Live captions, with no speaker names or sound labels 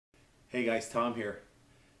Hey guys, Tom here.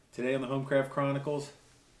 Today on the HomeCraft Chronicles,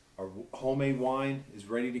 our homemade wine is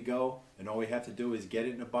ready to go, and all we have to do is get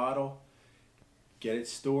it in a bottle, get it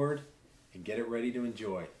stored, and get it ready to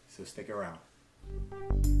enjoy. So stick around.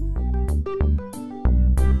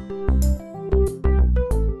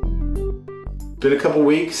 Been a couple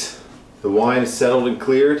weeks, the wine is settled and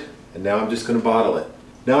cleared, and now I'm just going to bottle it.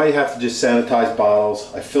 Now I have to just sanitize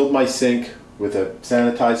bottles. I filled my sink with a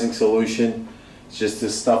sanitizing solution. It's just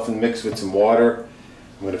this stuff and mixed with some water.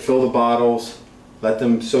 I'm going to fill the bottles, let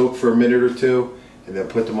them soak for a minute or two, and then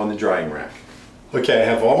put them on the drying rack. Okay, I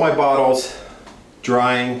have all my bottles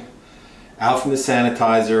drying out from the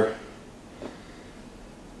sanitizer.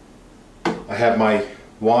 I have my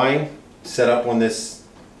wine set up on this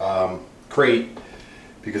crate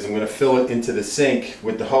because I'm going to fill it into the sink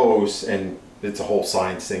with the hose, and it's a whole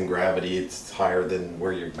science thing, gravity, it's higher than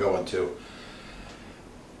where you're going to.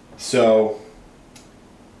 So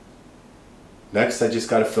next I just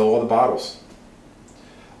got to fill all the bottles.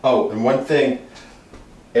 Oh, and one thing,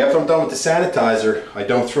 after I'm done with the sanitizer, I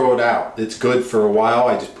don't throw it out. It's good for a while.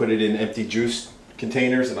 I just put it in empty juice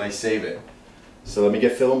containers and I save it. So let me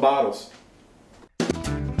get filling bottles.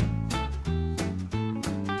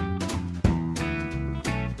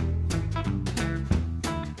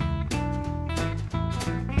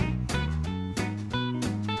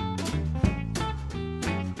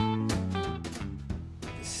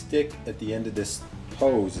 Stick at the end of this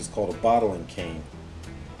hose is called a bottling cane,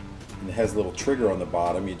 and it has a little trigger on the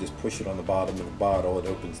bottom. You just push it on the bottom of the bottle, it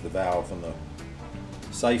opens the valve on the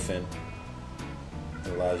siphon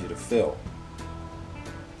and allows you to fill.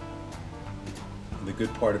 And the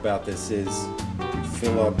good part about this is you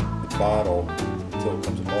fill up the bottle until it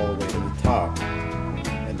comes all the way to the top,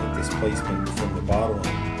 and the displacement from the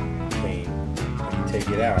bottling cane, when you take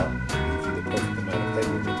it out, gives you the perfect amount of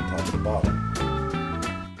headroom at the top of the bottle.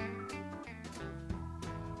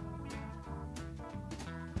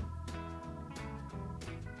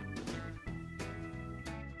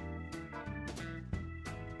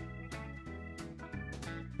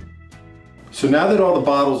 So now that all the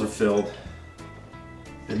bottles are filled,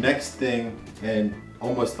 the next thing, and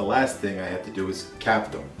almost the last thing I have to do, is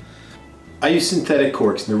cap them. I use synthetic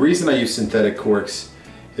corks, and the reason I use synthetic corks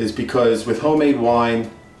is because with homemade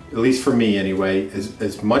wine, at least for me anyway,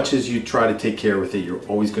 as much as you try to take care with it, you're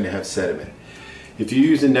always going to have sediment. If you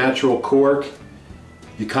use a natural cork,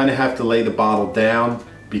 you kind of have to lay the bottle down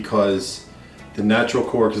because the natural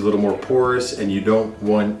cork is a little more porous and you don't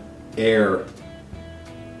want air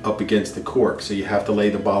up against the cork, so you have to lay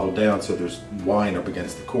the bottle down so there's wine up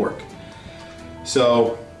against the cork.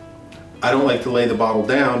 So I don't like to lay the bottle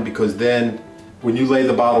down because then when you lay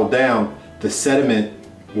the bottle down, the sediment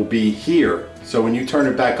will be here. So when you turn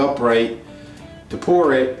it back upright to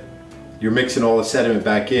pour it, you're mixing all the sediment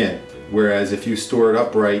back in. Whereas if you store it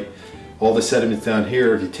upright, all the sediment's down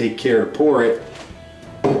here. If you take care to pour it,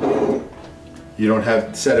 you don't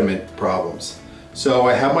have sediment problems. So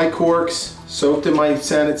I have my corks soaked in my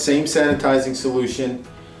same sanitizing solution.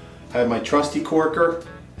 I have my trusty corker,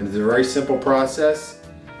 and it's a very simple process.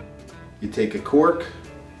 You take a cork,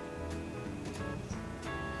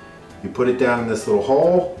 you put it down in this little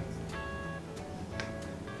hole,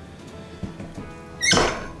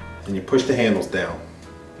 and you push the handles down,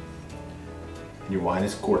 and your wine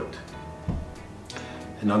is corked.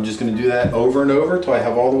 And I'm just going to do that over and over until I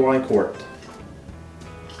have all the wine corked.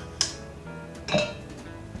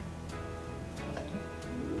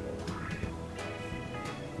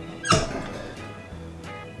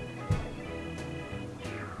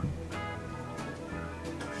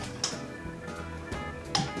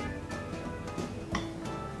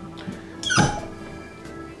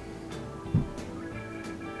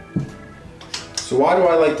 So why do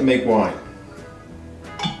I like to make wine?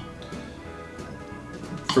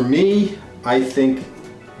 For me, I think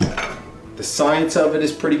the science of it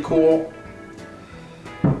is pretty cool.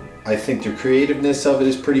 I think the creativeness of it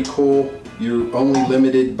is pretty cool. You're only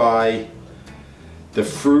limited by the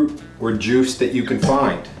fruit or juice that you can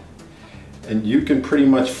find. And you can pretty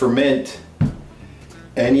much ferment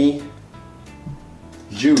any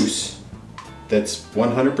juice that's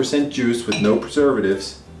 100% juice with no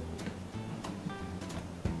preservatives,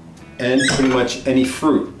 and pretty much any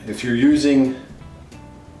fruit. If you're using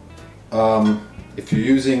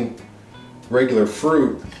regular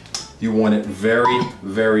fruit, you want it very,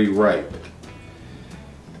 very ripe.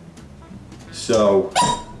 So,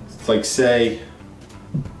 like say,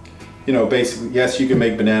 you know, basically, yes, you can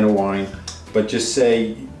make banana wine, but just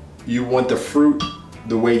say you want the fruit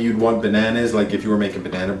the way you'd want bananas, like if you were making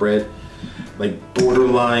banana bread, like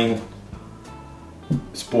borderline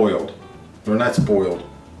spoiled, or not spoiled,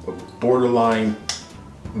 but borderline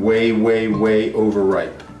way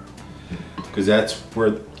overripe, because that's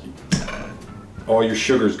where all your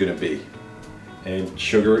sugar is going to be, and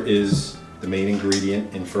sugar is the main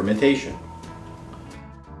ingredient in fermentation.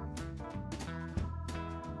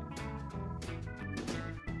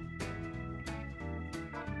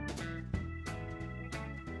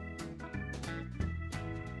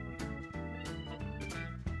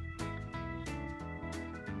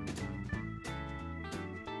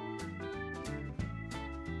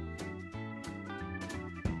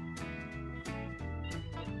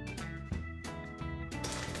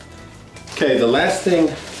 Okay, the last thing,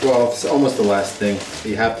 well, it's almost the last thing that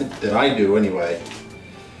you have to, that I do anyway,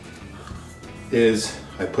 is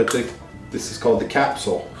I put this is called the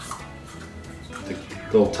capsule, the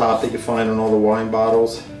little top that you find on all the wine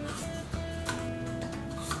bottles.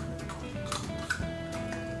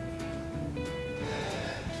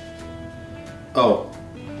 Oh,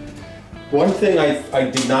 one thing I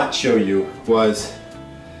did not show you was,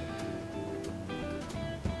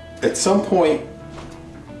 at some point,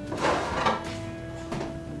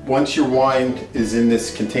 once your wine is in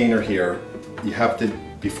this container here, you have to,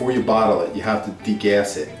 before you bottle it, you have to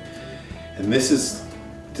degas it. And this is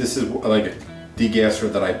like a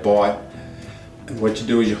degasser that I bought. And what you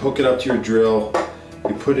do is you hook it up to your drill,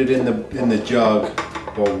 you put it in the jug,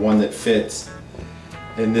 well, one that fits,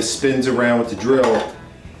 and this spins around with the drill.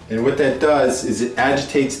 And what that does is it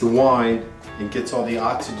agitates the wine and gets all the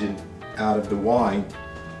oxygen out of the wine.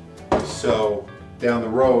 So down the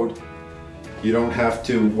road, you don't have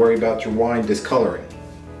to worry about your wine discoloring.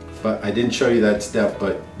 But I didn't show you that step,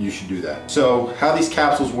 but you should do that. So how these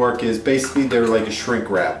capsules work is basically they're like a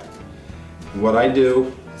shrink wrap. And what I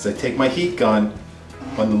do is I take my heat gun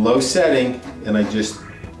on the low setting and I just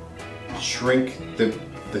shrink the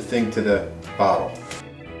thing to the bottle.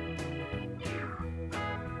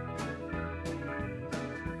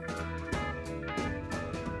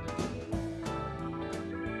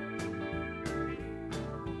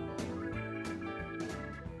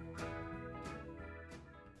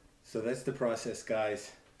 So that's the process,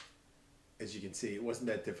 guys. As you can see, it wasn't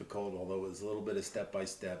that difficult, although it was a little bit of step by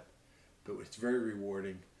step, but it's very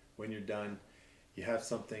rewarding. When you're done, you have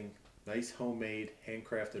something nice, homemade,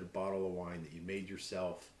 handcrafted bottle of wine that you made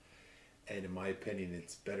yourself. And in my opinion,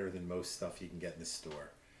 it's better than most stuff you can get in the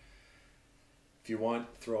store. If you want,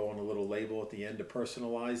 throw on a little label at the end to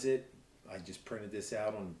personalize it. I just printed this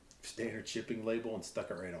out on standard shipping label and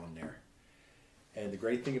stuck it right on there. And the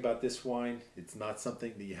great thing about this wine, it's not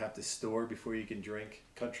something that you have to store before you can drink.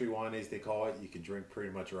 Country wine, as they call it, you can drink pretty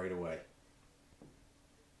much right away.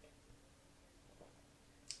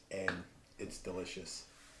 And it's delicious.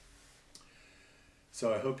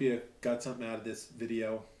 So I hope you got something out of this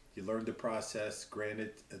video. You learned the process.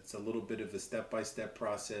 Granted, it's a little bit of a step-by-step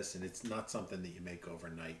process, and it's not something that you make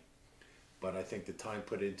overnight. But I think the time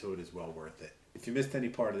put into it is well worth it. If you missed any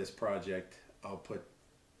part of this project, I'll put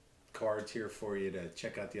cards here for you to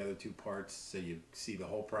check out the other two parts so you see the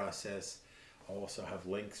whole process. I'll also have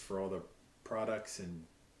links for all the products and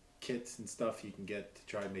kits and stuff you can get to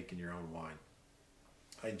try making your own wine.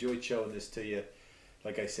 I enjoyed showing this to you.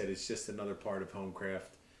 Like I said, it's just another part of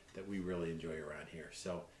Homecraft that we really enjoy around here.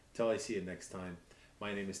 So until I see you next time,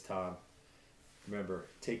 my name is Tom. Remember,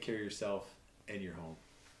 take care of yourself and your home.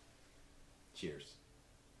 Cheers.